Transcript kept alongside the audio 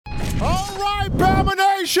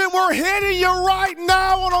Nation, we're hitting you right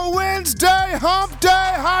now on a Wednesday, hump day,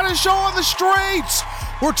 hottest show on the streets.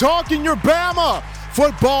 We're talking your Bama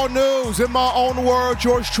football news. In my own words,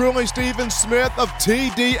 yours truly, Stephen Smith of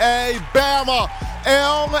TDA Bama.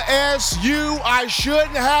 LSU, I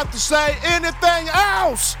shouldn't have to say anything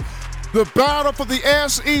else. The battle for the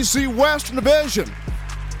SEC Western Division.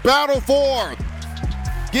 Battle for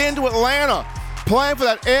getting to Atlanta, playing for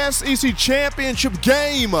that SEC championship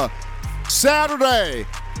game. Saturday,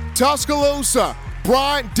 Tuscaloosa,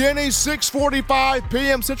 Bryant-Denny, 6:45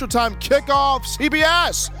 p.m. Central Time kickoff.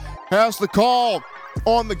 CBS has the call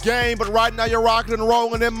on the game, but right now you're rocking and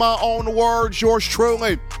rolling. In my own words, yours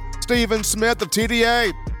truly, Stephen Smith of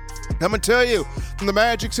TDA. I'm going to tell you, from the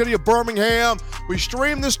Magic City of Birmingham, we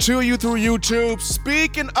stream this to you through YouTube.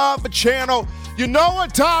 Speaking of the channel, you know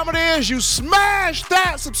what time it is. You smash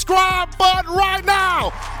that subscribe button right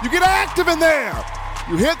now. You get active in there.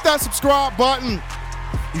 You hit that subscribe button.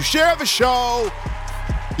 You share the show.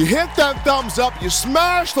 You hit that thumbs up. You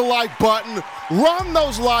smash the like button. Run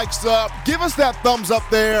those likes up. Give us that thumbs up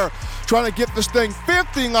there. Trying to get this thing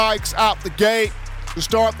 50 likes out the gate to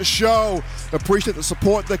start the show. Appreciate the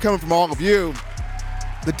support that's coming from all of you.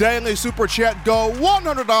 The daily super chat go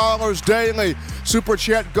 $100 daily. Super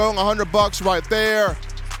chat going $100 right there.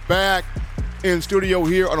 Back in studio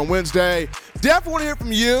here on a Wednesday. Definitely want to hear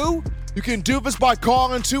from you. You can do this by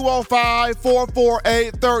calling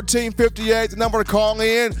 205-448-1358. The number to call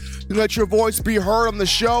in. You can let your voice be heard on the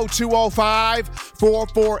show.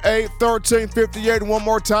 205-448-1358. And one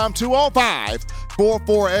more time,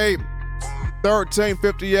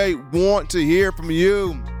 205-448-1358. Want to hear from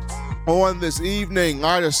you on this evening.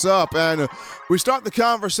 Light us up. And we start the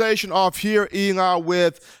conversation off here, Eli,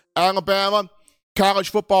 with Alabama. College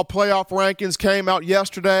football playoff rankings came out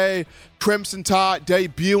yesterday. Crimson Tide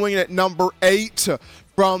debuting at number 8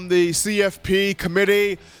 from the CFP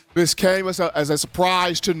committee. This came as a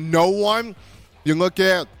surprise to no one. You look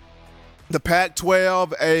at the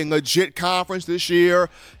Pac-12, a legit conference this year.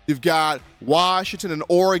 You've got Washington and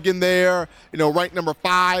Oregon there, ranked number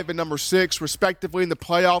 5 and number 6, respectively, in the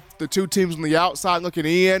playoff. The two teams on the outside looking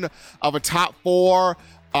in of a top 4.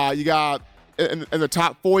 You got in the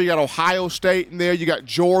top 4, you got Ohio State in there. You got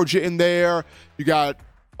Georgia in there. You got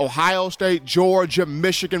Ohio State, Georgia,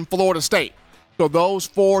 Michigan, Florida State. So those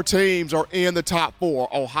 4 teams are in the top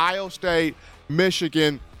 4. Ohio State,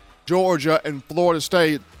 Michigan, Georgia, and Florida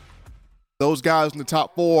State. Those guys in the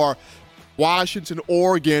top 4. Washington,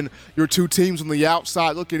 Oregon, your 2 teams on the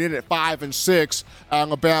outside looking in at 5 and 6.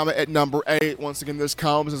 Alabama at number 8. Once again, this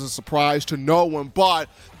comes as a surprise to no one, but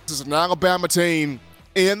this is an Alabama team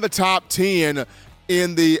in the top 10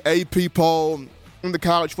 in the AP poll, in the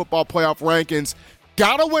college football playoff rankings.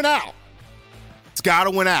 Gotta win out. It's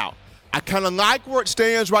gotta win out. I kind of like where it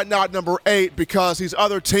stands right now at number 8 because these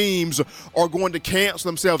other teams are going to cancel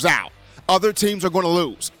themselves out. Other teams are going to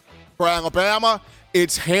lose. For Alabama,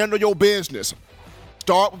 it's handle your business.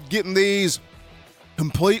 Start with getting these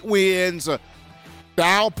complete wins,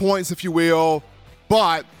 dial points, if you will,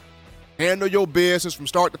 but handle your business from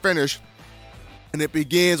start to finish. And it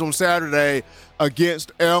begins on Saturday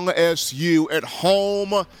against LSU at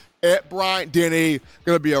home at Bryant-Denny.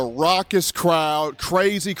 Going to be a raucous crowd,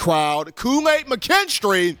 crazy crowd. Kool-Aid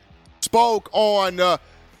McKinstry spoke on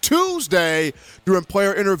Tuesday during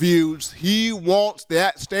player interviews. He wants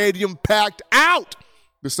that stadium packed out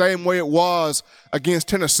the same way it was against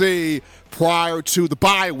Tennessee prior to the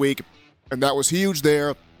bye week. And that was huge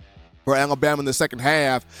there for Alabama in the second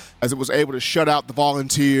half as it was able to shut out the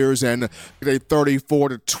Volunteers and get a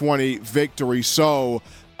 34-20 victory. So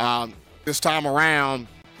this time around,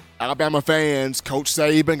 Alabama fans, Coach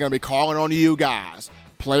Saban going to be calling on you guys.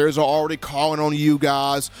 Players are already calling on you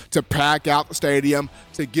guys to pack out the stadium,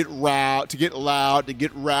 to get loud, to get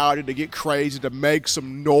rowdy, to get crazy, to make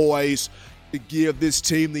some noise, to give this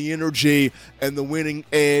team the energy and the winning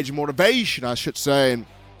edge, motivation, I should say, and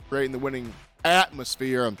creating the winning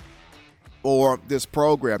atmosphere for this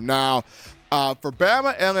program. Now, for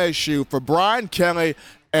Bama LSU, for Brian Kelly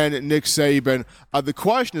and Nick Saban, the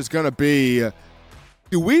question is going to be,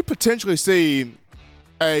 do we potentially see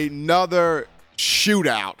another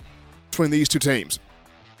shootout between these two teams?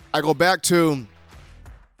 I go back to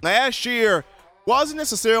last year, wasn't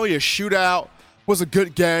necessarily a shootout, was a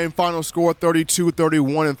good game, final score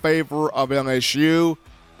 32-31 in favor of LSU.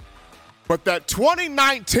 But that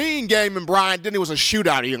 2019 game in Bryant-Denny was a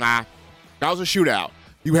shootout, Eli. That was a shootout.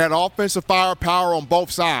 You had offensive firepower on both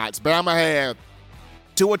sides. Bama had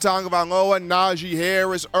Tua Tagovailoa, Najee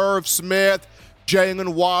Harris, Irv Smith,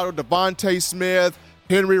 Jalen Waddle, Devontae Smith,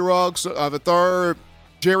 Henry Ruggs III,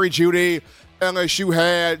 Jerry Jeudy. LSU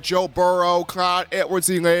had Joe Burrow, Clyde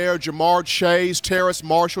Edwards-Helaire, Jamar Chase, Terrace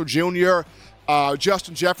Marshall Jr.,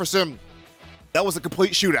 Justin Jefferson. That was a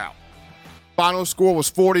complete shootout. Final score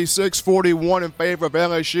was 46-41 in favor of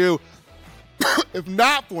LSU. If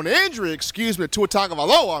not for an injury, to Tua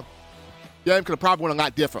Tagovailoa, the game could have probably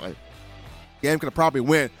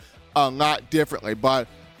went a lot differently. But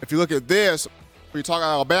if you look at this, when you talk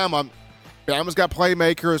about Alabama, Bama's got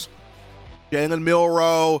playmakers. Jalen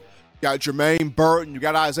Milroe, you got Jermaine Burton, you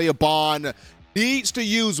got Isaiah Bond. Needs to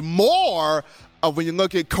use more of when you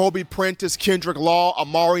look at Kobe Prentice, Kendrick Law,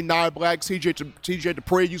 Amari Niblack, TJ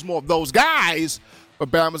Dupree, use more of those guys.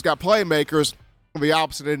 But Bama's got playmakers. The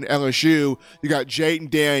opposite in LSU, you got Jaden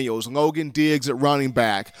Daniels, Logan Diggs at running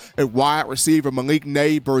back, at wide receiver Malik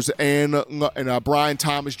Neighbors and Brian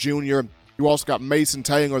Thomas Jr. You also got Mason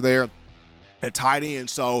Taylor there at tight end.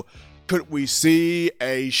 So could we see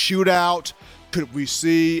a shootout? Could we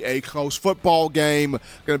see a close football game?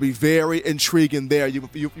 Going to be very intriguing there.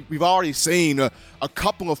 We've already seen a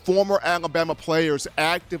couple of former Alabama players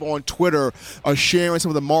active on Twitter sharing some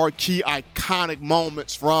of the marquee, iconic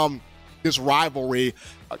moments from this rivalry.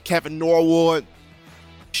 Kevin Norwood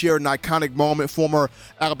shared an iconic moment, former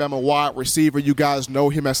Alabama wide receiver. You guys know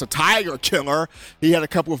him as a Tiger Killer. He had a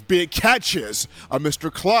couple of big catches,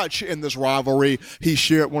 Mr. Clutch, in this rivalry. He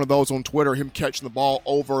shared one of those on Twitter, him catching the ball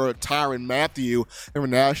over Tyrann Mathieu in a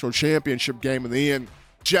national championship game. And then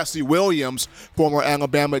Jesse Williams, former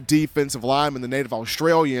Alabama defensive lineman, the native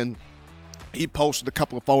Australian, he posted a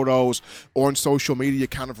couple of photos on social media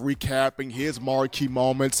kind of recapping his marquee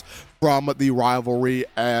moments from the rivalry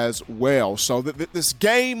as well. So this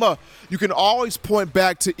game, you can always point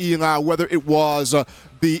back to Eli, whether it was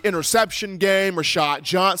the interception game Rashad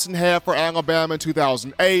Johnson had for Alabama in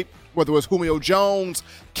 2008, whether it was Julio Jones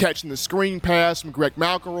catching the screen pass from Greg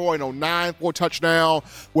McElroy in 2009 for a touchdown,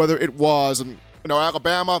 whether it was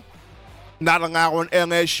Alabama not allowing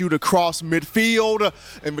LSU to cross midfield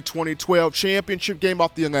in the 2012 championship game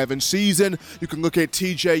off the 11 season. You can look at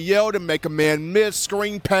TJ Yeldon make a man miss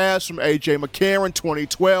screen pass from A.J. McCarron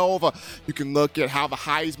 2012. You can look at how the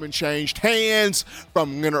Heisman changed hands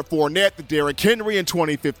from Leonard Fournette to Derrick Henry in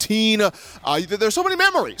 2015. There's so many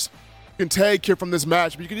memories you can take here from this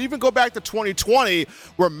match. But you can even go back to 2020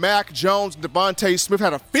 where Mac Jones and Devontae Smith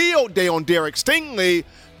had a field day on Derek Stingley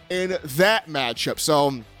in that matchup.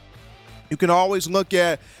 So you can always look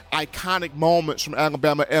at iconic moments from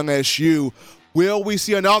Alabama LSU. Will we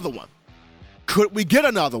see another one? Could we get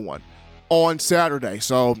another one on Saturday?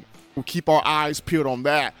 So we'll keep our eyes peeled on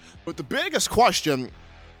that. But the biggest question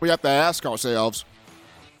we have to ask ourselves,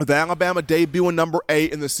 with Alabama debuting number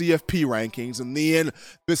 8 in the CFP rankings, and then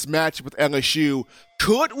this matchup with LSU,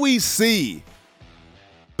 could we see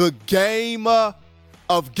the game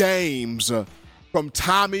of games from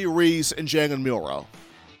Tommy Rees and Jalen Milroe?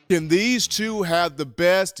 Can these two have the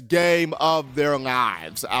best game of their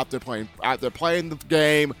lives out there playing the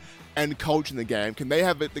game and coaching the game? Can they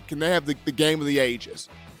have the game of the ages?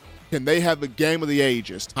 Can they have the game of the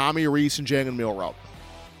ages? Tommy Rees and Jalen Milroe.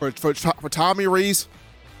 For Tommy Rees,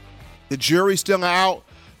 the jury's still out.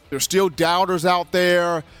 There's still doubters out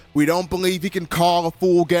there. We don't believe he can call a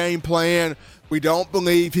full game plan. We don't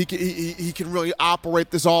believe he can really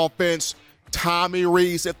operate this offense. Tommy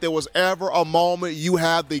Rees, if there was ever a moment you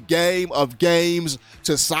have the game of games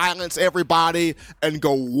to silence everybody and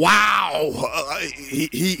go, wow,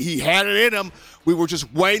 he had it in him. We were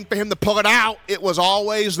just waiting for him to pull it out. It was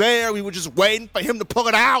always there. We were just waiting for him to pull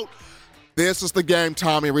it out. This is the game,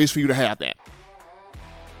 Tommy Rees, for you to have that.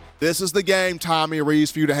 This is the game, Tommy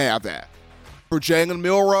Rees, for you to have that. For Jalen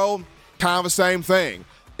Milroe, kind of the same thing.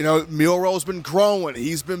 Milroe's been growing.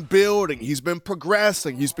 He's been building. He's been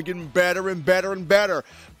progressing. He's been getting better and better and better.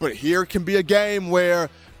 But here can be a game where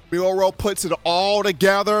Milroe puts it all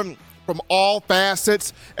together from all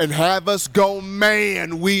facets and have us go,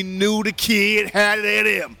 man, we knew the kid had it in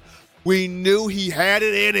him. We knew he had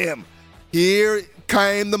it in him. Here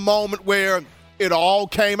came the moment where it all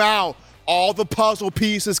came out. All the puzzle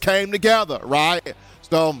pieces came together, right?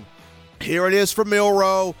 So here it is for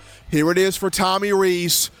Milroe. Here it is for Tommy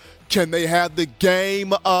Rees. Can they have the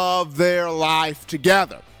game of their life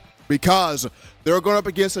together? Because they're going up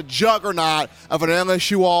against a juggernaut of an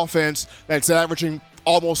LSU offense that's averaging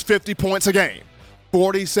almost 50 points a game,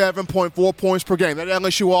 47.4 points per game. That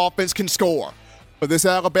LSU offense can score. But this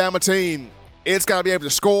Alabama team, it's got to be able to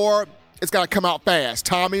score. It's got to come out fast.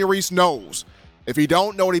 Tommy Rees knows. If he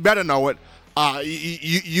don't know it, he better know it.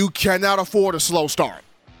 You cannot afford a slow start.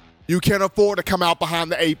 You can't afford to come out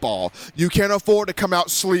behind the 8 ball. You can't afford to come out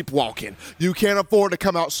sleepwalking. You can't afford to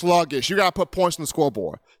come out sluggish. You got to put points on the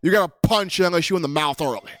scoreboard. You got to punch LSU in the mouth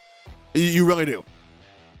early. You really do.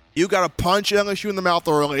 You got to punch LSU in the mouth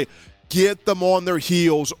early, get them on their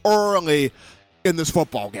heels early in this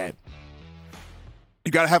football game.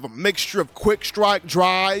 You got to have a mixture of quick strike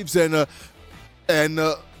drives and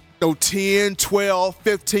 10, 12,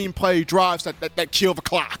 15 play drives that kill the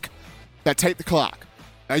clock, that take the clock.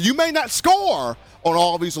 Now, you may not score on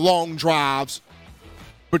all these long drives,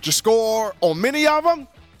 but you score on many of them.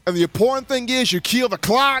 And the important thing is you kill the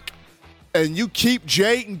clock and you keep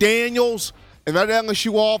Jayden Daniels and that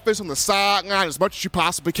LSU offense on the sideline as much as you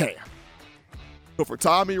possibly can. So for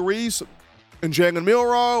Tommy Reese and Jalen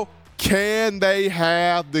Milroe, can they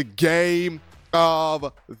have the game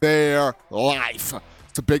of their life?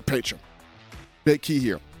 It's a big picture. Big key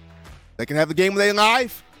here. They can have the game of their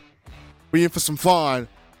life, be in for some fun,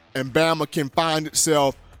 and Bama can find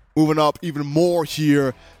itself moving up even more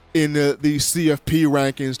here in the CFP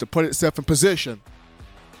rankings to put itself in position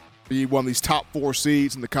to be one of these top 4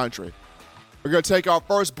 seeds in the country. We're going to take our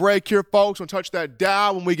first break here, folks. We'll touch that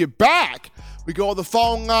dial. When we get back, we go to the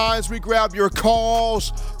phone lines. We grab your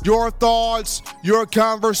calls, your thoughts, your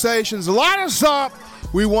conversations. Line us up.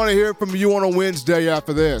 We want to hear from you on a Wednesday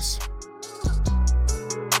after this.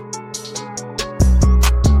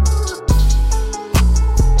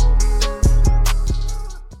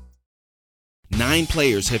 Nine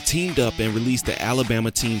players have teamed up and released the Alabama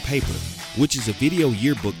Team Paper, which is a video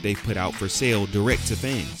yearbook they've put out for sale direct to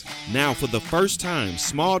fans. Now, for the first time,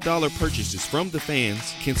 small dollar purchases from the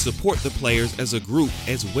fans can support the players as a group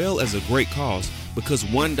as well as a great cause, because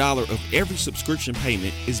 $1 of every subscription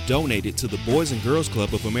payment is donated to the Boys and Girls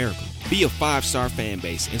Club of America. Be a 5-star fan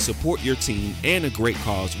base and support your team and a great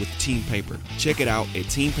cause with Team Paper. Check it out at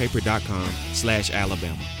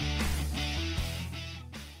teampaper.com/Alabama.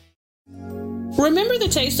 Remember the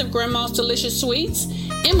taste of Grandma's delicious sweets?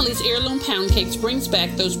 Emily's Heirloom Pound Cakes brings back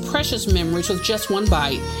those precious memories with just one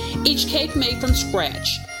bite. Each cake made from scratch.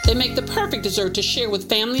 They make the perfect dessert to share with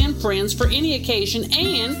family and friends for any occasion,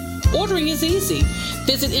 and ordering is easy.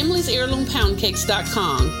 Visit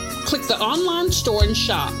emily'sheirloompoundcakes.com. Click the online store and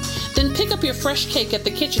shop. Then pick up your fresh cake at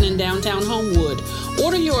the kitchen in downtown Homewood.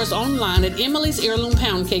 Order yours online at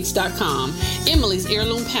emily'sheirloompoundcakes.com. Emily's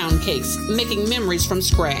Heirloom Pound Cakes, making memories from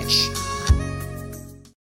scratch.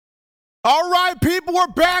 All right, people, we're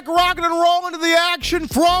back rocking and rolling to the action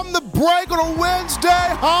from the break on a Wednesday,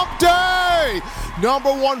 hump day.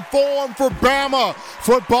 Number 1 form for Bama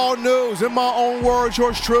football news. In my own words,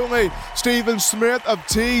 yours truly, Stephen Smith of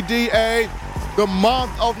TDA. The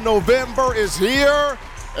month of November is here,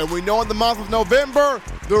 and we know in the month of November,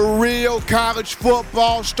 the real college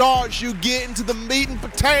football starts. You get into the meat and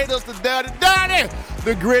potatoes, the dirty,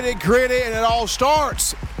 the gritty, and it all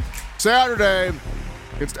starts Saturday.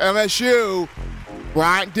 It's LSU,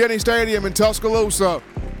 Bryant-Denny Stadium in Tuscaloosa,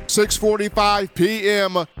 6:45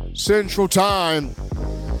 p.m. Central Time.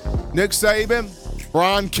 Nick Saban,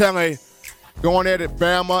 Brian Kelly, going at it.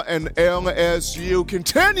 Bama and LSU.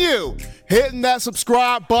 Continue hitting that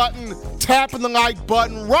subscribe button, tapping the like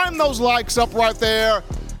button, running those likes up right there.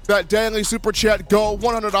 That daily Super Chat go,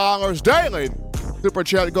 $100 daily. Super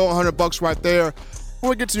Chat go, $100 right there.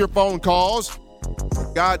 Before we get to your phone calls,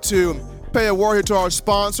 got to pay a word here to our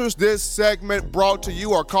sponsors. This segment brought to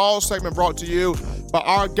you, our call segment brought to you by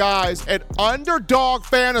our guys at Underdog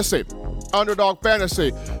Fantasy. Underdog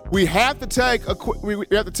Fantasy. We have to take a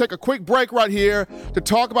quick break right here to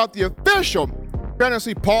talk about the official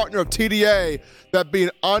fantasy partner of TDA, that being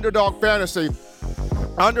Underdog Fantasy.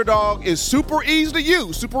 Underdog is super easy to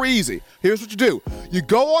use, super easy. Here's what you do. You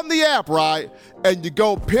go on the app, right, and you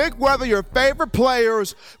go pick whether your favorite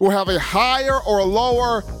players will have a higher or a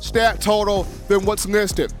lower stat total than what's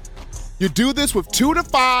listed. You do this with 2 to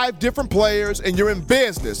 5 different players, and you're in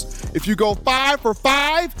business. If you go 5 for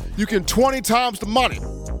 5, you can 20 times the money,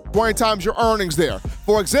 20 times your earnings there.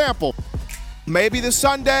 For example, maybe this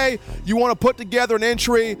Sunday, you want to put together an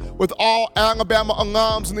entry with all Alabama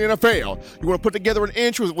alums in the NFL. You want to put together an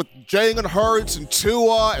entry with Jalen Hurts and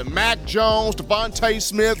Tua and Mac Jones, Devontae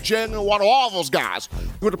Smith, Jalen Waddle, all those guys.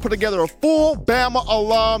 You want to put together a full Bama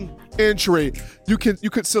alum entry. You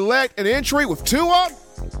could select an entry with Tua,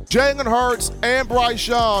 Jalen Hurts, and Bryce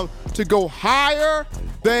Young to go higher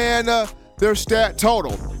than their stat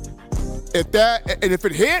total. If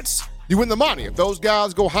it hits, you win the money. If those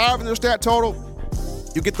guys go higher than their stat total,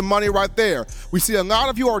 you get the money right there. We see a lot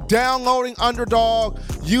of you are downloading Underdog,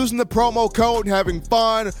 using the promo code, and having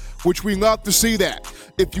fun, which we love to see that.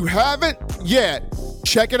 If you haven't yet,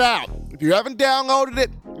 check it out. If you haven't downloaded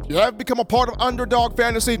it, if you haven't become a part of Underdog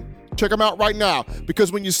Fantasy, check them out right now.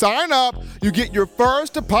 Because when you sign up, you get your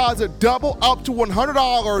first deposit double up to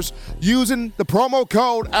 $100 using the promo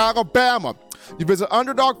code Alabama. You visit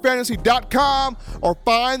UnderdogFantasy.com or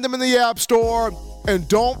find them in the App Store. And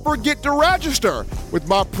don't forget to register with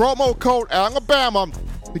my promo code Alabama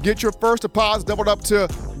to get your first deposit doubled up to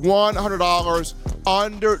 $100.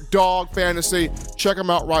 Underdog Fantasy. Check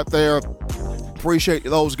them out right there. Appreciate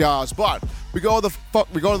those guys. But we go to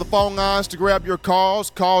the phone lines to grab your calls.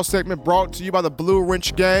 Call segment brought to you by the Blue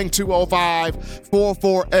Wrench Gang.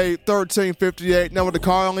 205-448-1358. Number to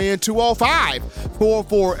call in,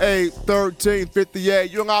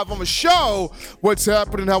 205-448-1358. You're live on the show. What's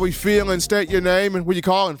happening? How we feeling? State your name and where you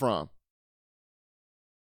calling from.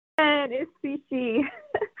 And it's Cici.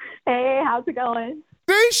 Hey, how's it going?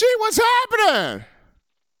 Cici, what's happening?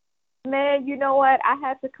 Man, you know what? I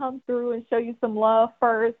had to come through and show you some love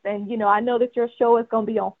first. And, I know that your show is going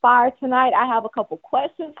to be on fire tonight. I have a couple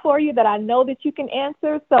questions for you that I know that you can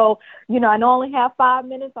answer. So, I know I only have 5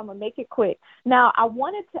 minutes. I'm going to make it quick. Now, I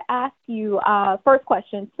wanted to ask you, first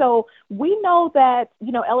question. So we know that,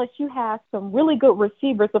 LSU has some really good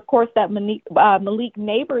receivers. Of course, that Malik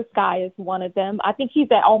Neighbors guy is one of them. I think he's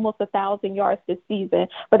at almost 1,000 yards this season.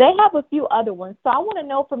 But they have a few other ones. So I want to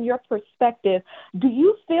know from your perspective, do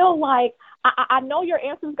you feel like, I know your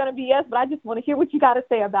answer is going to be yes, but I just want to hear what you got to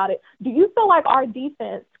say about it. Do you feel like our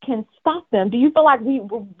defense can stop them? Do you feel like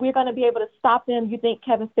we're going to be able to stop them? You think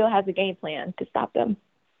Kevin Steele has a game plan to stop them?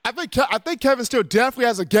 I think Kevin Steele definitely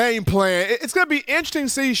has a game plan. It's going to be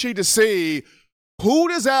interesting to see who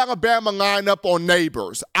does Alabama line up on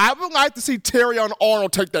Neighbors. I would like to see Terrion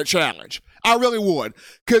Arnold take that challenge. I really would,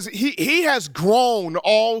 because he has grown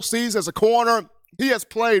all season as a corner. He has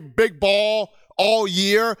played big ball all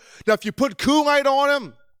year. Now, if you put Kool-Aid on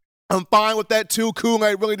him, I'm fine with that too.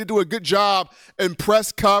 Kool-Aid really did do a good job in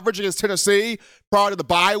press coverage against Tennessee prior to the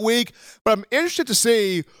bye week. But I'm interested to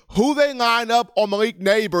see who they line up on Malik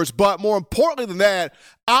Neighbors. But more importantly than that,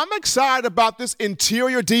 I'm excited about this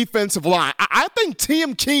interior defensive line. I think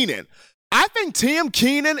Tim Keenan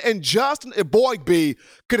and Justin Eboigbe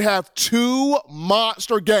could have two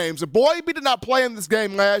monster games. Eboigbe did not play in this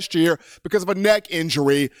game last year because of a neck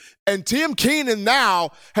injury, and Tim Keenan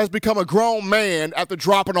now has become a grown man after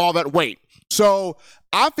dropping all that weight. So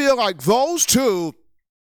I feel like those two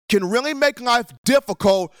can really make life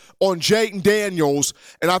difficult on Jayden Daniels.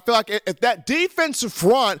 And I feel like if that defensive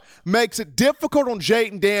front makes it difficult on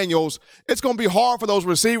Jayden Daniels, it's going to be hard for those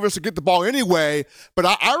receivers to get the ball anyway. But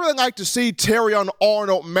I really like to see Terrion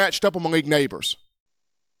Arnold matched up on Malik Neighbors.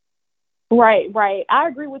 Right. I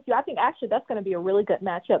agree with you. I think actually that's going to be a really good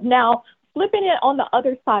matchup. Now, flipping it on the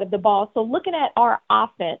other side of the ball, so looking at our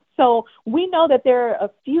offense, so we know that there are a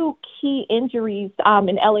few key injuries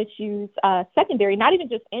in LSU's secondary, not even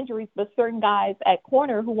just injuries, but certain guys at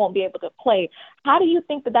corner who won't be able to play. How do you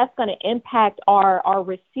think that that's going to impact our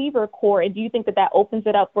receiver core, and do you think that opens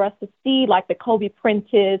it up for us to see like the Kobe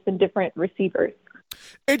Prentice and different receivers?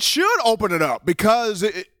 It should open it up because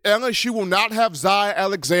LSU will not have Zaya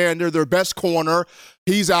Alexander, their best corner.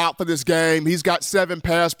 He's out for this game. He's got 7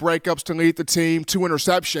 pass breakups to lead the team, 2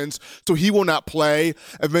 interceptions, so he will not play.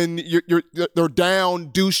 And then they're down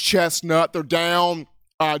Deuce Chestnut. They're down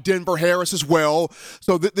Denver Harris as well.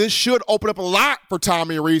 So this should open up a lot for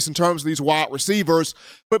Tommy Reese in terms of these wide receivers.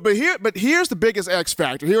 But here's the biggest X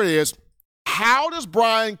factor. Here it is. How does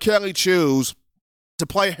Brian Kelly choose to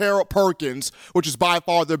play Harold Perkins, which is by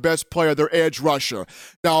far their best player, their edge rusher?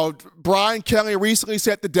 Now, Brian Kelly recently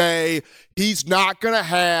set the day he's not going to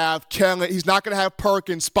have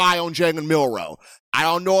Perkins spy on Jalen Milroe. I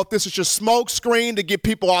don't know if this is just smoke screen to get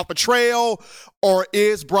people off the trail, or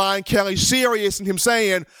is Brian Kelly serious in him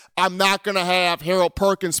saying, I'm not going to have Harold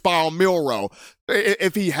Perkins spy on Milroe?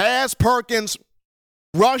 If he has Perkins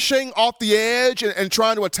rushing off the edge and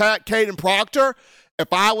trying to attack Caden Proctor, if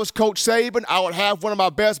I was Coach Saban, I would have one of my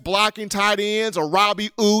best blocking tight ends, or Robbie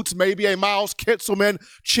Oots, maybe a Miles Kitselman,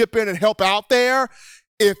 chip in and help out there.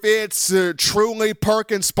 If it's truly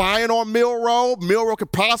Perkins spying on Milroe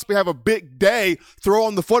could possibly have a big day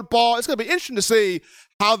throwing the football. It's going to be interesting to see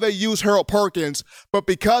how they use Harold Perkins. But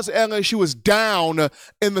because LSU is down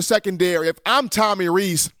in the secondary, if I'm Tommy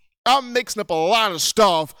Reese, I'm mixing up a lot of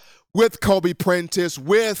stuff with Kobe Prentice,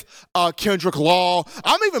 with Kendrick Law.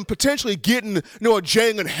 I'm even potentially getting a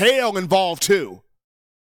Jalen Hale involved too.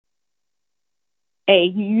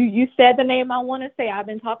 Hey, you said the name I want to say. I've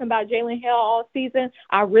been talking about Jalen Hale all season.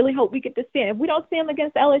 I really hope we get to see him. If we don't see him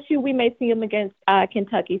against LSU, we may see him against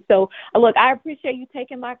Kentucky. So, look, I appreciate you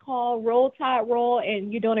taking my call. Roll Tide Roll,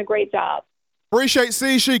 and you're doing a great job. Appreciate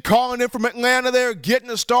Cici calling in from Atlanta there, getting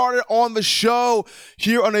us started on the show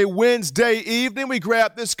here on a Wednesday evening. We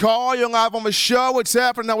grab this call. You're live on the show. What's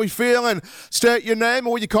happening? How we feeling? State your name and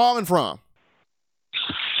where you calling from.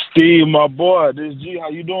 Steve, my boy. This is G. How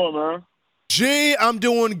you doing, man? Gee, I'm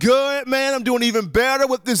doing good, man. I'm doing even better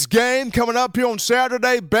with this game coming up here on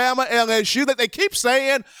Saturday, Bama LSU. They keep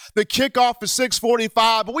saying the kickoff is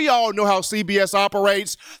 6:45, but we all know how CBS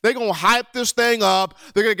operates. They're going to hype this thing up.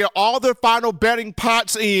 They're going to get all their final betting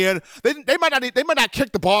pots in. They might not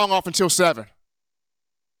kick the ball off until 7.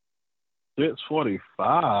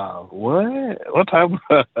 6:45. What type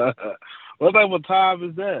of time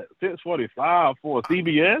is that? 6:45 for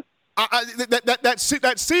CBS? That's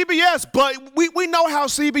CBS, but we know how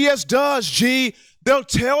CBS does, G. They'll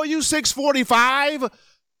tell you 6:45,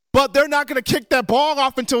 but they're not going to kick that ball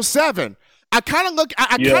off until 7. I kind of look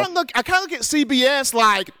at CBS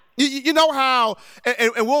like, you know how,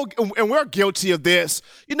 and we're guilty of this.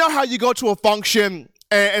 You know how you go to a function,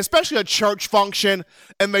 especially a church function,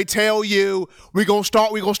 and they tell you we're gonna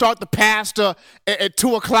start the pastor at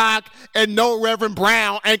 2:00, and no Reverend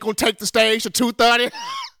Brown ain't gonna take the stage at 2:30.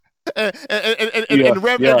 And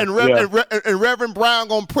Reverend Brown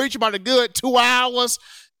gonna preach about a good 2 hours,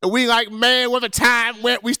 and we like, man, where the time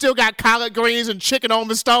went? We still got collard greens and chicken on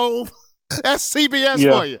the stove. That's CBS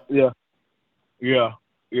for you. Yeah.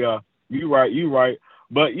 You right.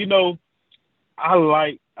 But I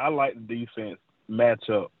like the defense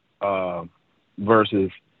matchup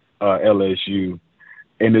versus LSU,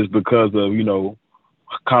 and it's because of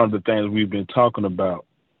kind of the things we've been talking about.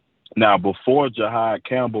 Now, before Jahad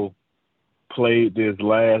Campbell played this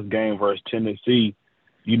last game versus Tennessee,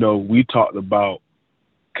 we talked about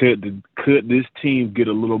could this team get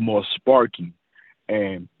a little more sparky?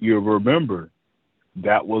 And you remember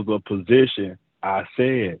that was a position I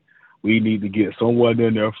said we need to get someone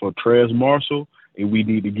in there for Trez Marshall, and we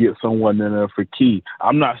need to get someone in there for Key.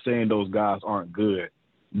 I'm not saying those guys aren't good,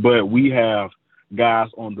 but we have guys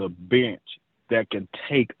on the bench that can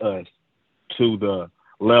take us to the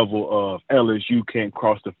level of LSU can't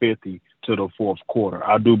cross the 50 to the fourth quarter.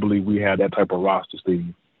 I do believe we have that type of roster,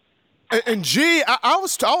 Steve. And G, I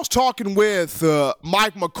was talking with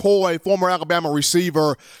Mike McCoy, former Alabama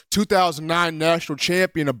receiver, 2009 national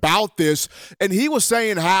champion, about this, and he was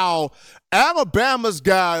saying how Alabama's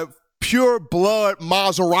got pure blood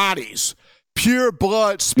Maseratis, pure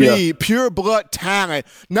blood speed, pure blood talent,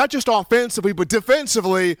 not just offensively but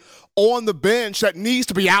defensively on the bench that needs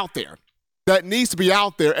to be out there. And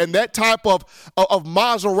that type of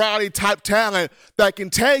Maserati-type talent that can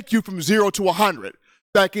take you from 0 to 100,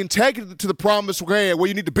 that can take you to the promised land where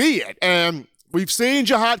you need to be at. And we've seen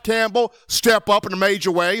Jahad Campbell step up in a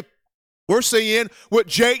major way. We're seeing what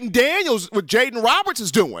Jaden Roberts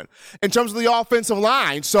is doing in terms of the offensive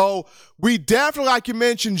line. So we definitely, like you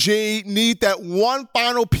mentioned, G, need that one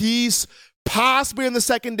final piece, possibly in the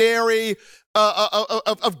secondary,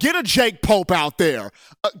 of get a Jake Pope out there,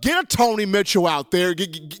 get a Tony Mitchell out there,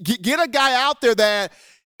 get a guy out there that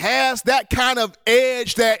has that kind of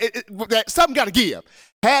edge that something got to give,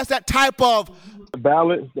 has that type of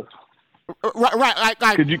balance. Right.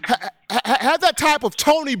 Have that type of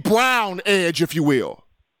Tony Brown edge, if you will.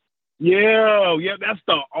 Yeah, that's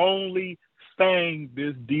the only thing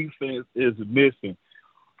this defense is missing.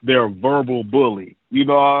 Their verbal bully. You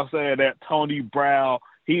know what I'm saying? That Tony Brown.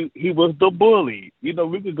 He was the bully. We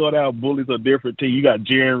could go down bullies a different team. You got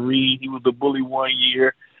Jerry Reed. He was the bully one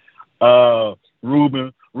year.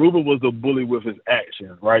 Ruben was the bully with his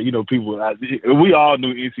actions, right? We all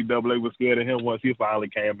knew NCAA was scared of him once he finally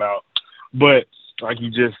came out. But like you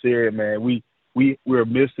just said, man, we're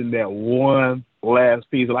missing that one last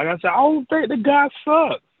piece. Like I said, I don't think the guy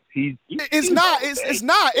sucks. It's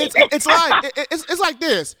like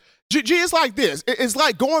this. G, it's like this. It's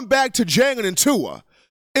like going back to Jalen and Tua.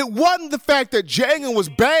 It wasn't the fact that Jalen was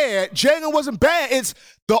bad. Jalen wasn't bad. It's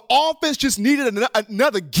the offense just needed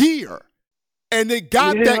another gear. And they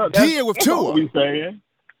got that gear with Tua.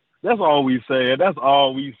 That's all we saying.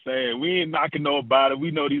 We ain't knocking nobody.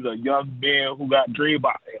 We know these are young men who got dream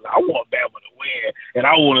about it. I want Bama to win, and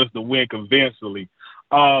I want us to win convincingly.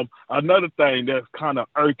 Another thing that's kind of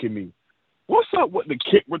irking me, what's up with the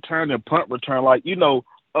kick return and punt return?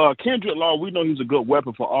 Kendrick Law, we know he's a good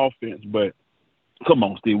weapon for offense, but come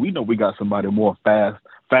on, Steve. We know we got somebody more faster,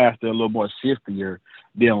 a little more shiftier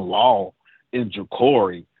than Law and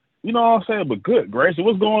Jacory. You know what I'm saying? But good gracious,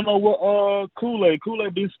 what's going on with Kool-Aid?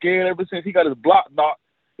 Kool-Aid been scared ever since he got his block knocked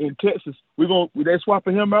in Texas. They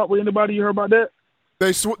swapping him out with anybody? You heard about that?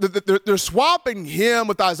 They're swapping him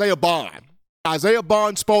with Isaiah Bond. Isaiah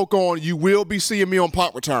Bond spoke on, you will be seeing me on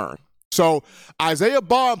punt return. So Isaiah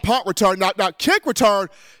Bond, punt return. Now kick return.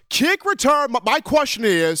 My question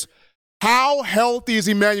is, how healthy is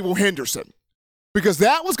Emmanuel Henderson? Because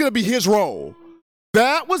that was going to be his role.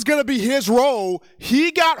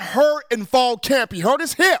 He got hurt in fall camp. He hurt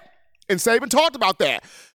his hip, and Saban talked about that.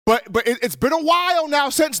 But it's been a while now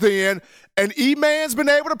since then, and E-Man's been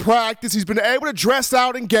able to practice. He's been able to dress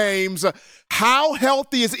out in games. How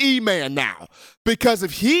healthy is E-Man now? Because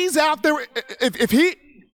if he's out there,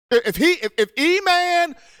 if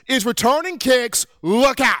E-Man is returning kicks,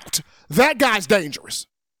 look out. That guy's dangerous.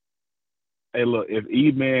 Hey, look, if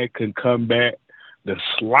E-Man can come back, the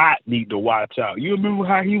slot need to watch out. You remember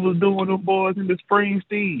how he was doing them boys in the spring,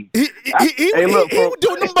 Steve? He was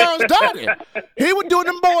doing them boys dirty. He was doing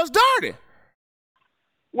them boys dirty.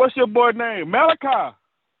 What's your boy name? Malachi.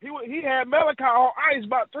 He had Malachi on ice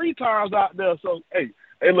about 3 times out there. So, hey,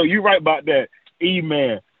 look, you're right about that.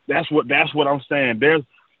 E-Man, that's what I'm saying.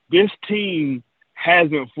 This team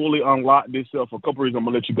hasn't fully unlocked itself for a couple reasons. I'm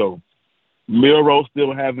going to let you go. Milroe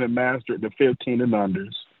still haven't mastered the 15 and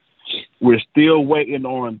unders. We're still waiting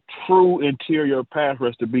on true interior pass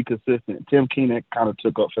rush to be consistent. Tim Keenan kind of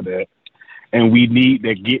took up for that. And we need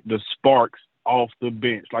to get the sparks off the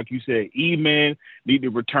bench. Like you said, E-Man need to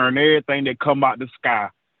return everything that come out the sky.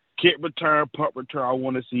 Kick return, punt return. I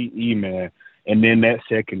want to see E-Man. And then that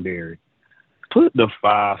secondary. Put the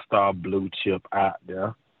 5-star blue chip out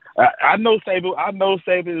there. I know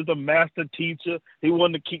Saban is a master teacher. He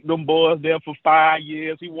wanted to keep them boys there for 5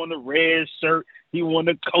 years. He wanted a red shirt. He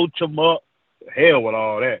wanted to coach them up. Hell with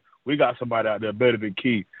all that. We got somebody out there better than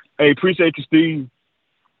Key. Hey, appreciate you, Steve.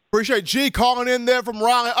 Appreciate G calling in there from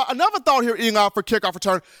Raleigh. Another thought here, Eli, for kickoff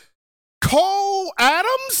return. Cole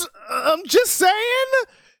Adams? I'm just saying.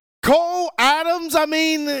 Cole Adams, I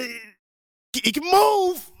mean, he can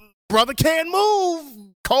move. Brother can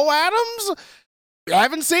move. Cole Adams? I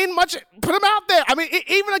haven't seen much. Put him out there. I mean,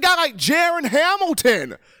 even a guy like Jaron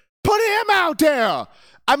Hamilton, put him out there.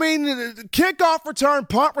 I mean, kickoff return,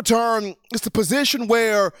 punt return is the position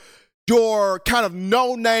where your kind of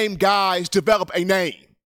no-name guys develop a name,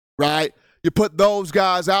 right? You put those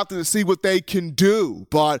guys out there to see what they can do.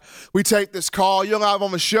 But we take this call. You're live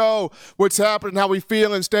on the show. What's happening? How we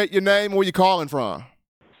feeling? State your name. Where you calling from?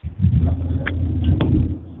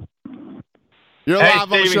 You're live on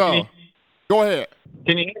the show. Go ahead.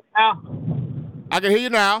 Can you hear me now? I can hear you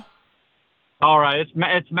now. All right.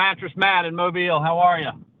 It's Mattress Matt in Mobile. How are you?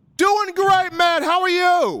 Doing great, Matt. How are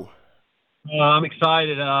you? I'm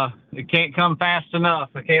excited. It can't come fast enough.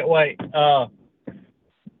 I can't wait. I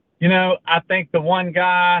think the one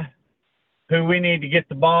guy who we need to get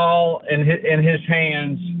the ball in his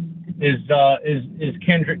hands is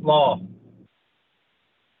Kendrick Law.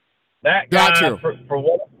 That guy,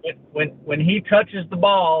 when he touches the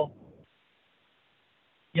ball,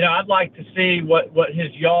 I'd like to see what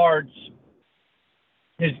his yards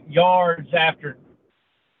after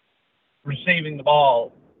receiving the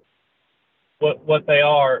ball, what they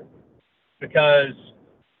are, because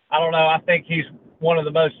I don't know. I think he's one of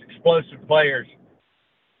the most explosive players.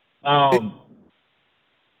 And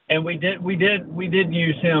we did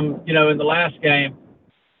use him, in the last game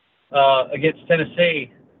against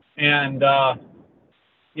Tennessee, and I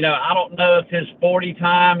don't know if his 40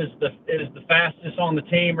 time is the fastest on the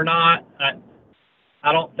team or not.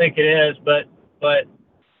 I don't think it is, but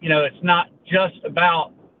it's not just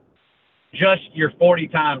about just your 40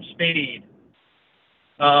 time speed.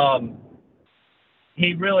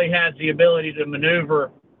 He really has the ability to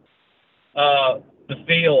maneuver the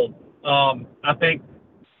field. I think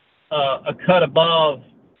a cut above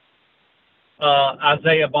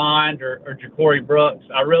Isaiah Bond or Ja'Cory Brooks.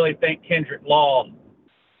 I really think Kendrick Law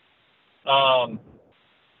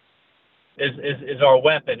is our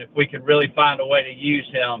weapon if we could really find a way to use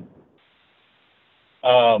him.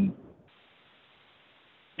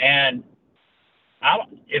 And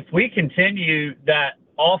if we continue that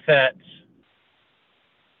offense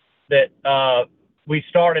that we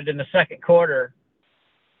started in the second quarter,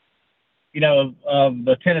 of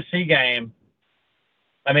the Tennessee game,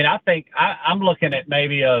 I mean, I think I'm looking at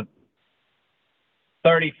maybe a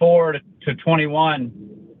 34-21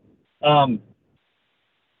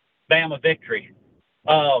 Bama victory.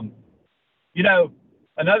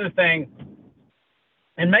 Another thing,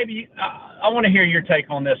 and maybe I want to hear your take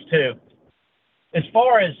on this too. As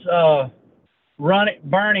far as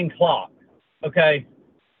burning clock, okay.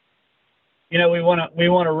 We want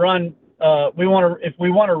to run. If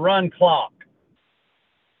we want to run clock,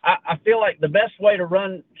 I feel like the best way to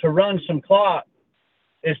run some clock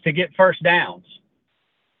is to get first downs.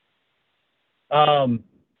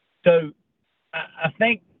 So I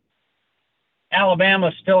think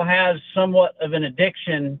Alabama still has somewhat of an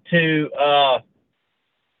addiction to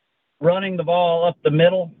running the ball up the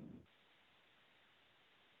middle.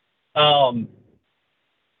 And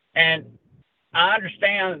I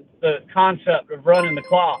understand the concept of running the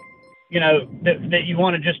clock, that you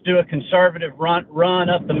want to just do a conservative run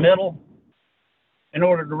up the middle in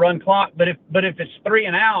order to run clock. But if it's 3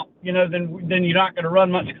 and out, then you're not going to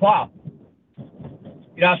run much clock.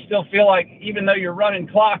 I still feel like even though you're running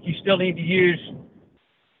clock, you still need to use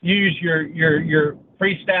your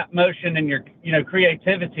pre-snap motion and your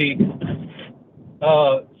creativity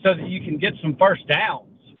so that you can get some first downs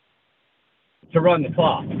to run the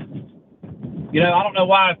clock. I don't know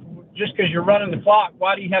why, just because you're running the clock,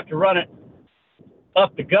 why do you have to run it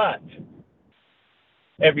up the gut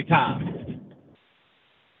every time?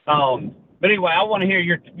 But anyway, I want to hear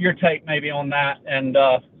your take maybe on that, and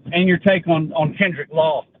your take on Kendrick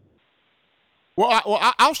Law.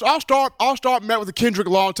 I'll start Matt with the Kendrick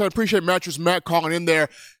Law. I appreciate Mattress Matt calling in there.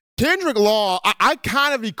 Kendrick Law, I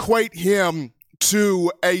kind of equate him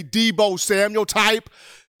to a Deebo Samuel type.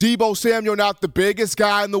 Deebo Samuel, not the biggest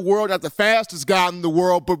guy in the world, not the fastest guy in the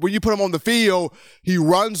world, but when you put him on the field, he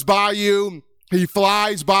runs by you, he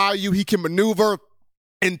flies by you, he can maneuver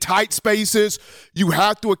in tight spaces. You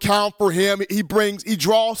have to account for him. He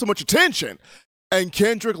draws so much attention. And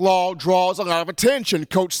Kendrick Law draws a lot of attention.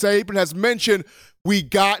 Coach Saban has mentioned we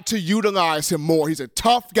got to utilize him more. He's a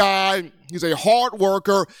tough guy. He's a hard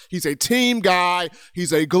worker. He's a team guy.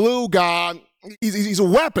 He's a glue guy. He's a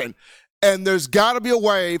weapon. And there's got to be a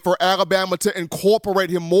way for Alabama to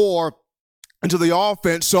incorporate him more into the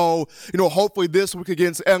offense. So, hopefully this week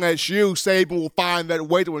against LSU, Saban will find that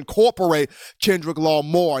way to incorporate Kendrick Law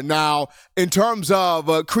more. Now, in terms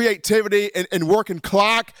of creativity and working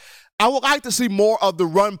clock, I would like to see more of the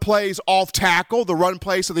run plays off tackle, the run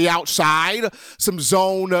plays to the outside, some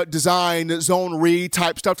zone design, zone read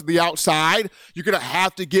type stuff to the outside. You're going to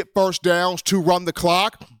have to get first downs to run the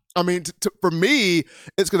clock. I mean, for me,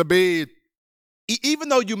 it's going to be, even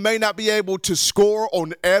though you may not be able to score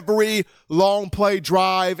on every long play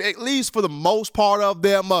drive, at least for the most part of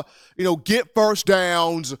them, get first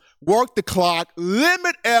downs, work the clock,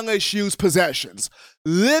 limit LSU's possessions,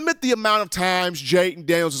 limit the amount of times Jayden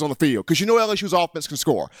Daniels is on the field, because LSU's offense can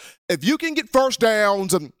score. If you can get first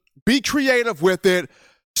downs, be creative with it,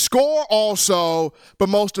 score also, but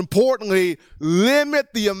most importantly, limit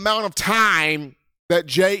the amount of time that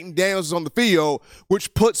Jayden Daniels is on the field,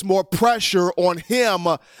 which puts more pressure on him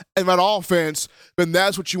and that offense, then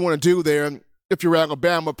that's what you want to do there. If you're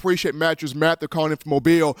Alabama, appreciate Matthews Matt. They're calling in from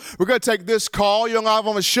Mobile. We're going to take this call. You're live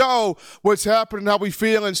on the show. What's happening? How we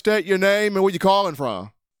feeling? State your name and where you calling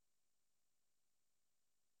from.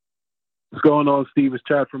 What's going on, Steve? It's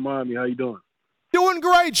Chad from Miami. How you doing? Doing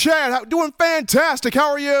great, Chad. Doing fantastic.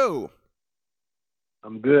 How are you?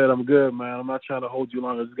 I'm good, man. I'm not trying to hold you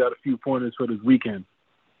long. I just got a few pointers for this weekend.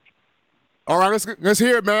 All right, let's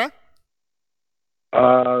hear it, man.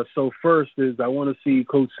 So first is I want to see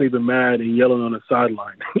Coach Saban mad and yelling on the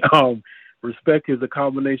sideline. Respect is a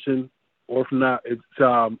combination, or if not, it's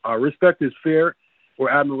respect is fear or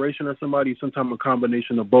admiration of somebody, sometimes a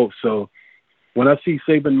combination of both. So when I see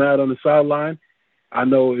Saban mad on the sideline, I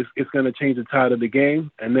know it's going to change the tide of the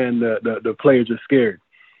game, and then the players are scared.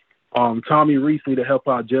 Tommy Rees need to help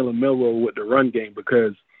out Jalen Milroe with the run game,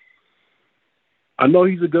 because I know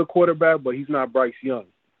he's a good quarterback, but he's not Bryce Young.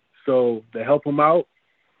 So to help him out,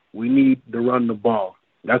 we need to run the ball.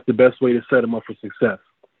 That's the best way to set him up for success.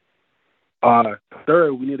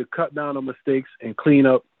 Third, we need to cut down on mistakes and clean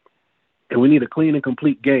up, and we need a clean and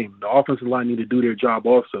complete game. The offensive line need to do their job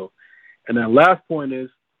also. And then last point is,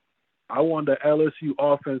 I want the LSU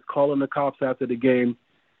offense calling the cops after the game,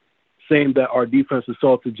 saying that our defense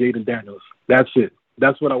assaulted Jayden Daniels. That's it.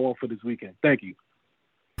 That's what I want for this weekend. Thank you.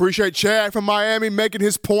 Appreciate Chad from Miami making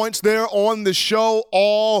his points there on the show.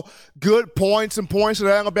 All good points and points that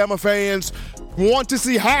Alabama fans want to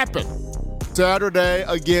see happen Saturday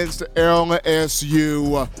against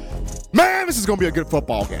LSU. Man, this is going to be a good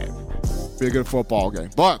football game.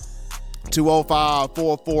 But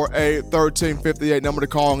 205-448-1358, number to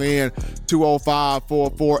call in,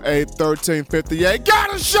 205-448-1358.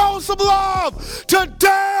 Gotta show some love to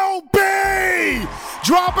Dale B!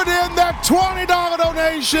 Dropping in that $20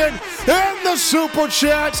 donation in the Super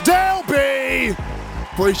Chats. Dale B!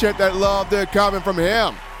 Appreciate that love there coming from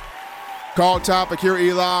him. Call topic here,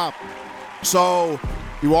 Eli. So,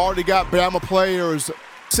 you already got Bama players,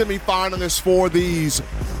 semifinalists for these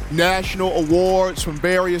national awards from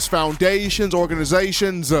various foundations,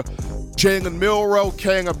 organizations. Jalen Milroe,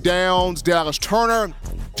 King of Downs, Dallas Turner.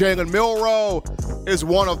 Jalen Milroe is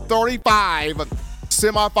one of 35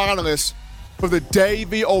 semifinalists for the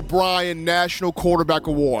Davey O'Brien National Quarterback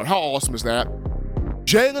Award. How awesome is that?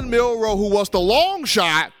 Jalen Milroe, who was the long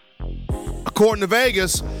shot, according to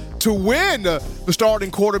Vegas, to win the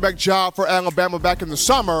starting quarterback job for Alabama back in the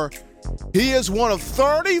summer, He is one of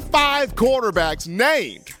 35 quarterbacks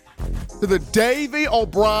named to the Davey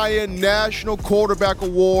O'Brien National Quarterback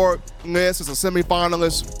Award list as a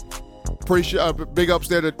semifinalist. Appreciate big ups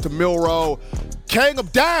there to Milroe.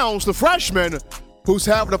 Caleb Downs, the freshman, who's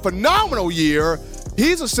having a phenomenal year.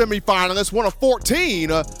 He's a semifinalist, one of 14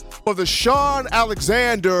 for the Sean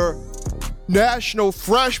Alexander National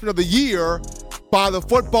Freshman of the Year by the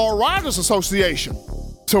Football Writers Association.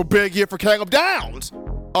 So big year for Caleb Downs,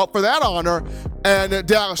 up for that honor. And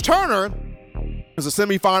Dallas Turner is a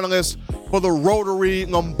semifinalist for the Rotary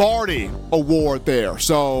Lombardi Award there.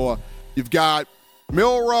 So you've got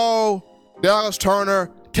Milroe, Dallas Turner,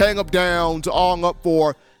 Caleb Downs, all up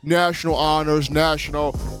for national honors,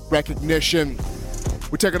 national recognition.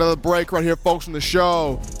 We take another break right here, folks, on the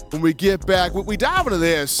show. When we get back, we dive into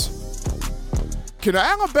this. Can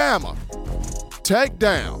Alabama take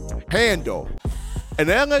down, handle an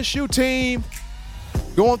LSU team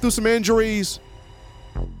going through some injuries?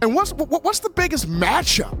 And what's the biggest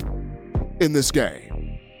matchup in this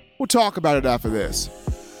game? We'll talk about it after this.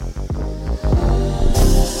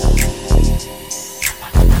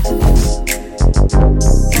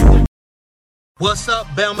 What's up,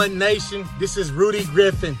 Bama Nation? This is Rudy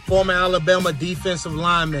Griffin, former Alabama defensive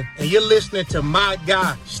lineman, and you're listening to my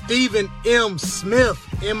guy, Stephen M. Smith,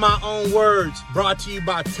 in my own words, brought to you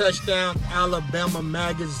by Touchdown Alabama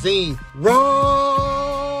Magazine. Roll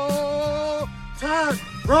Tide,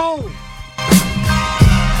 roll!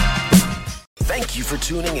 Thank you for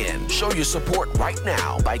tuning in. Show your support right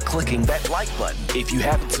now by clicking that like button. If you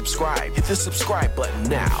haven't subscribed, hit the subscribe button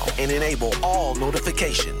now and enable all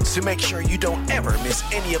notifications to make sure you don't ever miss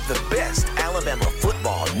any of the best Alabama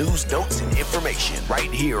football news, notes, and information right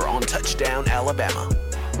here on Touchdown Alabama.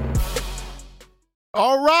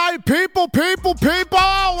 All right, people, we're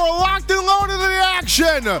locked and loaded in the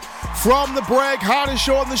action. From the break, hottest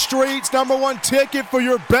show on the streets, number one ticket for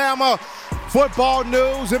your Bama football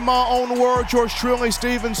news. In my own words, yours truly,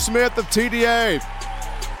 Stephen Smith of TDA.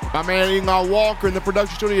 My man Eli Walker in the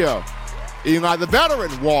production studio. Eli, the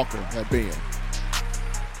veteran Walker, that being.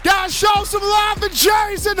 Guys, show some love to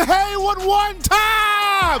Jason Haywood one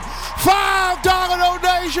time. $5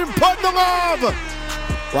 donation, putting the love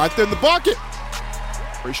right there in the bucket.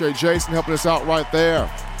 Appreciate Jason helping us out right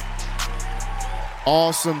there.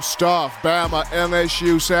 Awesome stuff. Bama,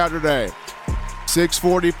 LSU Saturday.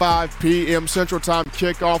 6:45 p.m. Central Time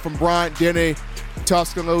kickoff from Bryant Denny.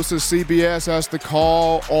 Tuscaloosa CBS has the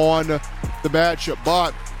call on the matchup.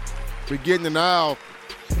 But we're getting to now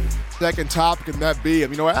second topic, and that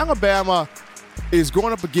being, Alabama is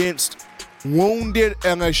going up against wounded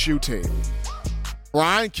LSU team.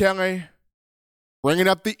 Brian Kelly bringing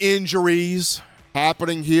up the injuries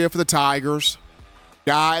happening here for the Tigers.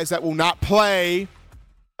 Guys that will not play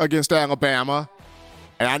against Alabama.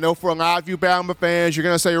 And I know for a lot of you Bama fans, you're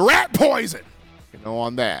going to say rat poison,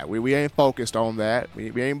 on that. We ain't focused on that.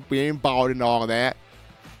 We ain't bought into all of that.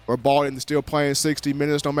 We're bought into still playing 60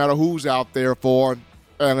 minutes no matter who's out there for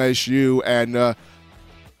LSU and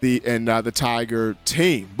the Tiger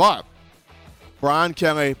team. But Brian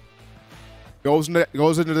Kelly goes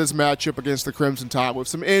into this matchup against the Crimson Tide with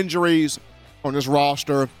some injuries on his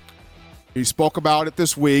roster. He spoke about it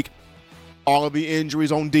this week. All of the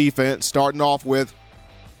injuries on defense, starting off with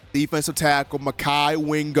defensive tackle Mekhi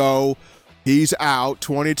Wingo. He's out.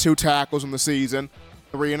 22 tackles in the season.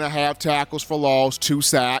 3.5 tackles for loss, 2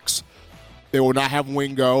 sacks. They will not have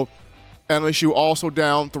Wingo. LSU also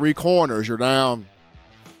down 3 corners. You're down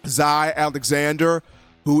Zy Alexander,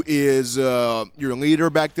 who is your leader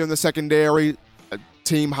back there in the secondary.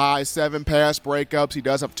 Team high 7 pass breakups. He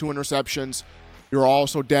does have 2 interceptions. You're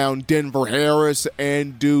also down Denver Harris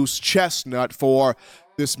and Deuce Chestnut for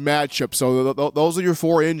this matchup. So those are your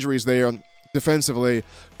 4 injuries there defensively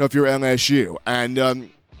if you're LSU.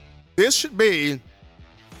 And this should be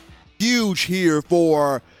huge here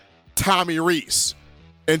for Tommy Rees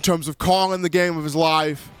in terms of calling the game of his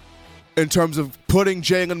life, in terms of putting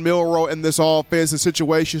Jalen Milroe in this offense in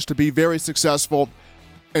situations to be very successful,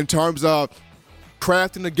 in terms of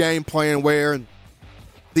crafting a game plan where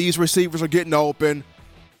these receivers are getting open,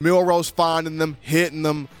 Milroe's finding them, hitting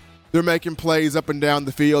them, they're making plays up and down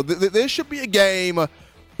the field. This should be a game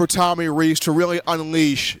for Tommy Rees to really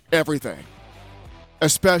unleash everything,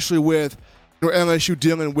 especially with LSU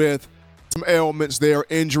dealing with some ailments there,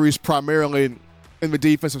 injuries primarily in the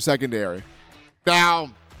defensive secondary.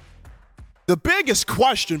 Now, the biggest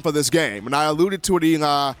question for this game, and I alluded to it in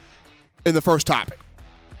the first topic,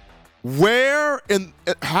 how in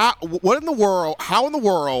the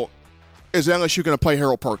world is LSU going to play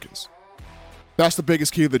Harold Perkins? That's the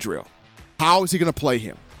biggest key of the drill. How is he going to play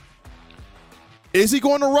him? Is he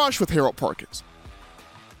going to rush with Harold Perkins?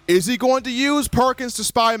 Is he going to use Perkins to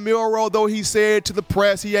spy Milroe, though he said to the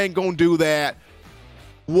press he ain't going to do that?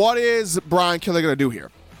 What is Brian Kelly going to do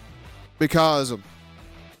here? Because, and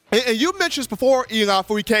you mentioned this before, Eli,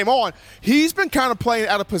 before he came on, he's been kind of playing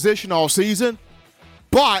out of position all season,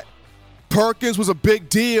 but Perkins was a big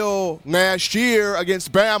deal last year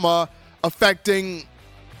against Bama, affecting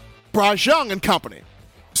Bryce Young and company.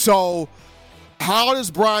 So how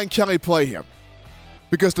does Brian Kelly play him?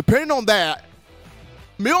 Because depending on that,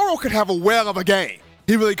 Milroe could have a whale of a game.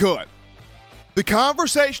 He really could. The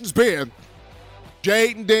conversation's been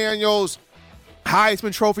Jayden Daniels,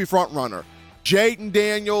 Heisman Trophy frontrunner. Jayden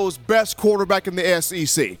Daniels, best quarterback in the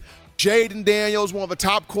SEC. Jayden Daniels, one of the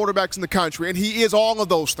top quarterbacks in the country, and he is all of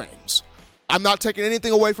those things. I'm not taking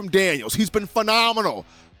anything away from Daniels. He's been phenomenal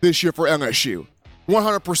this year for LSU,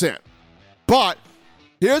 100%. But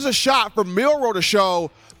here's a shot for Milroe to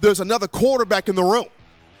show there's another quarterback in the room.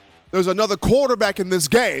 There's another quarterback in this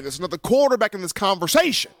game. There's another quarterback in this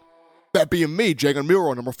conversation. That being me, Jalen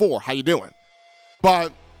Milroe, number 4. How you doing?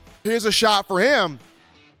 But here's a shot for him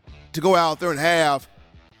to go out there and have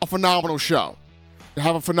a phenomenal show, to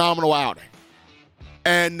have a phenomenal outing.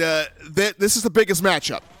 And this is the biggest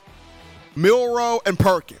matchup. Milroe and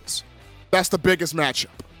Perkins. That's the biggest matchup.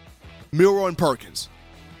 Milroe and Perkins.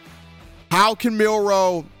 How can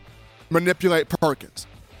Milroe manipulate Perkins?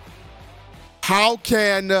 How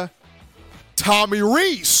can Tommy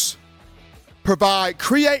Rees provide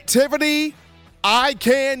creativity, eye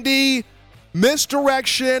candy,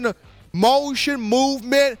 misdirection, motion,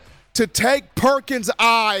 movement to take Perkins'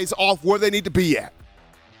 eyes off where they need to be at?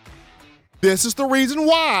 This is the reason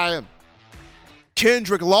why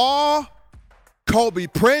Kendrick Law, Kobe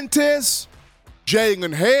Prentice,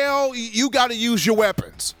 Jalen Hale, you got to use your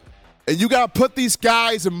weapons. And you got to put these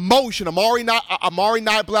guys in motion. Amari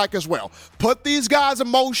Nightblack as well. Put these guys in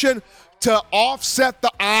motion to offset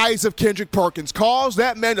the eyes of Kendrick Perkins. Cause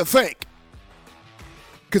that man to think.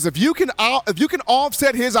 Because if you can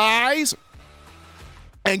offset his eyes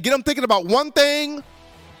and get him thinking about one thing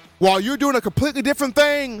while you're doing a completely different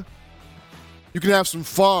thing, you can have some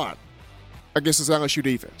fun against this LSU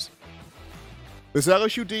defense. This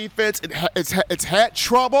LSU defense, it's had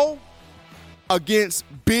trouble against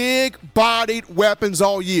big-bodied weapons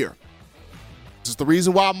all year. This is the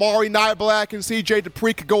reason why Amari Nightblack and C.J.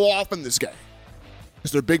 Dupree could go off in this game.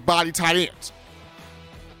 Because they're big-bodied tight ends.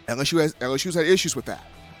 LSU's had issues with that.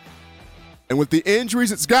 And with the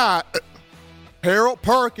injuries it's got, Harold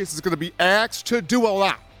Perkins is going to be asked to do a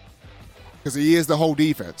lot. Because he is the whole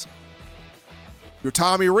defense. Your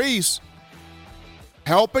Tommy Rees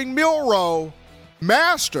helping Milroe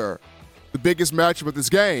master the biggest matchup of this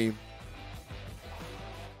game.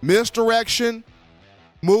 Misdirection,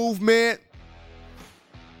 movement,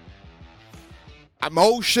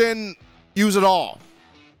 emotion, use it all.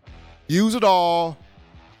 Use it all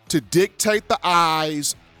to dictate the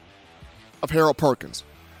eyes of Harold Perkins.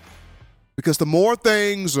 Because the more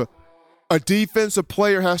things a defensive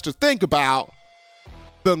player has to think about,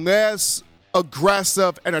 the less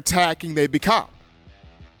aggressive and attacking they become.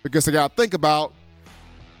 Because they got to think about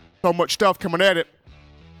so much stuff coming at it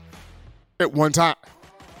at one time.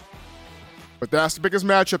 But that's the biggest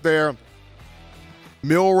matchup there.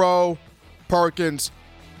 Milroe, Perkins.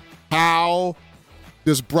 How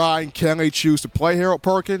does Brian Kelly choose to play Harold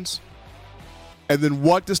Perkins? And then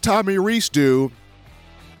what does Tommy Rees do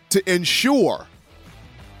to ensure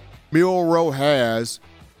Milroe has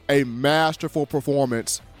a masterful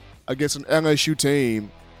performance against an LSU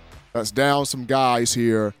team that's down some guys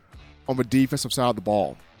here on the defensive side of the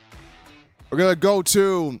ball? We're going to go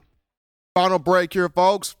to final break here,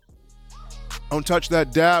 folks. Don't touch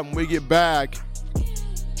that dab. When we get back,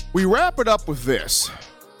 we wrap it up with this.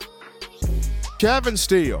 Kevin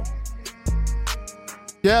Steele.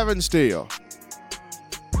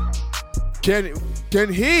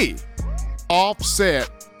 Can he offset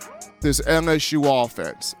this LSU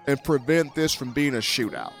offense and prevent this from being a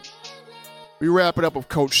shootout? We wrap it up with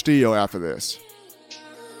Coach Steele after this.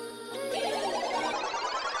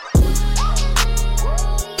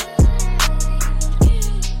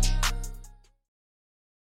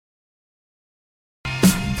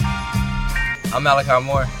 I'm Malachi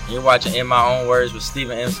Moore, and you're watching In My Own Words with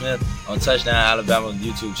Stephen M. Smith on Touchdown Alabama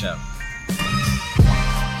YouTube channel.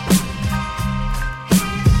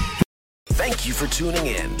 Thank you for tuning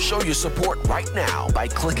in. Show your support right now by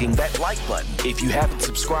clicking that like button. If you haven't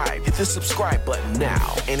subscribed, hit the subscribe button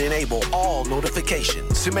now and enable all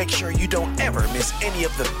notifications to make sure you don't ever miss any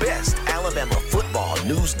of the best Alabama football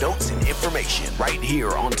news, notes, and information right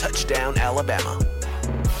here on Touchdown Alabama.